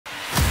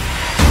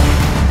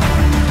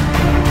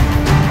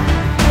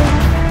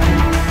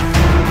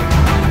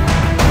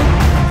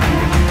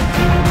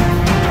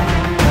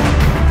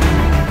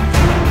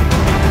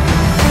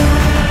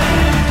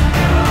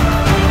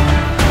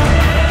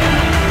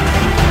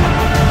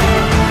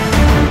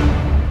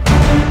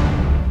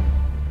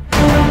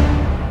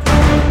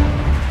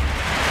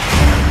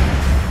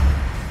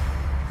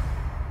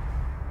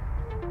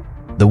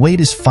wait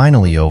is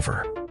finally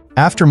over.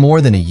 After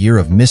more than a year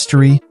of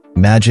mystery,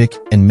 magic,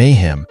 and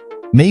mayhem,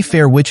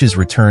 Mayfair Witches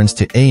returns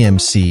to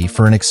AMC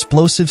for an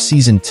explosive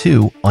Season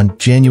 2 on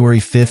January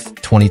 5,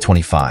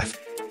 2025.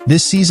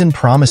 This season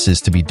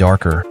promises to be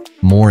darker,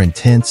 more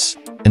intense,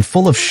 and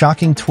full of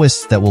shocking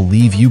twists that will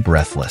leave you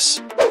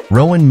breathless.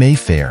 Rowan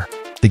Mayfair,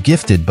 the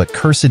gifted but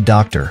cursed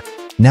doctor,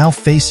 now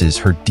faces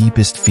her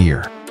deepest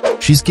fear.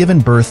 She's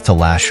given birth to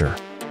Lasher,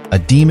 a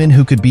demon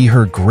who could be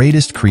her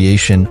greatest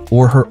creation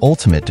or her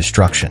ultimate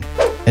destruction.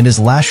 And as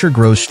Lasher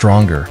grows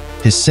stronger,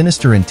 his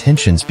sinister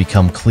intentions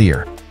become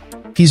clear.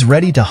 He's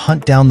ready to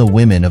hunt down the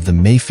women of the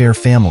Mayfair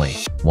family,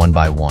 one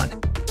by one.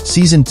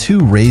 Season 2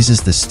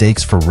 raises the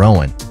stakes for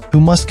Rowan, who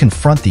must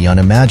confront the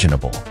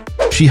unimaginable.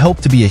 She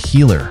hoped to be a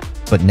healer,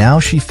 but now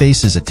she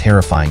faces a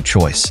terrifying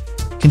choice.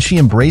 Can she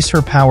embrace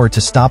her power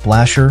to stop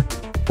Lasher,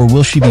 or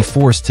will she be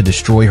forced to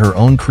destroy her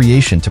own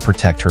creation to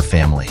protect her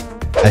family?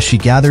 As she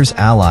gathers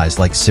allies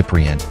like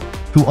Cyprian,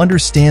 who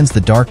understands the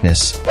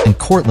darkness, and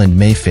Cortland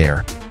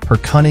Mayfair, her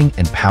cunning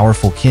and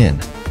powerful kin,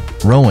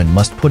 Rowan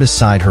must put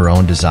aside her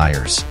own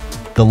desires.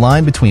 The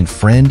line between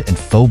friend and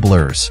foe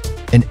blurs,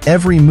 and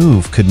every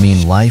move could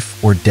mean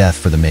life or death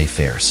for the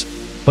Mayfairs.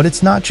 But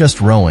it's not just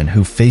Rowan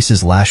who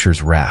faces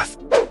Lasher's wrath.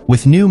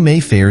 With new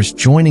Mayfairs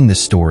joining the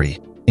story,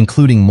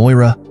 including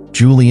Moira,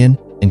 Julian,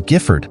 and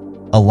Gifford,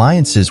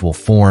 alliances will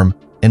form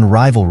and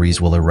rivalries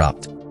will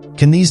erupt.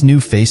 Can these new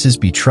faces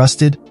be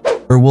trusted,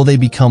 or will they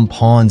become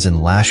pawns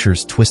in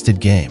Lasher's twisted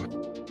game?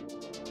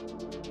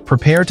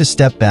 Prepare to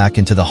step back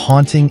into the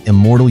haunting,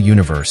 immortal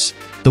universe,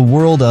 the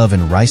world of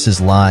and Rice's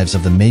lives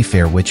of the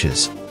Mayfair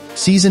Witches.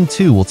 Season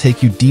 2 will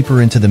take you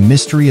deeper into the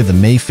mystery of the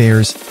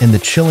Mayfairs and the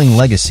chilling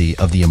legacy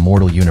of the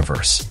immortal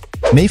universe.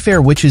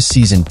 Mayfair Witches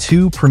Season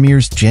 2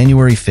 premieres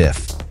January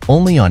 5th,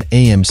 only on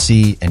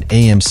AMC and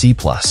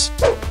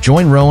AMC+.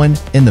 Join Rowan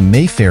and the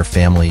Mayfair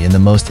family in the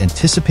most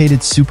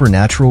anticipated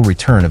supernatural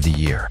return of the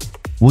year.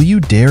 Will you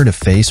dare to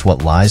face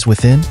what lies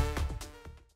within?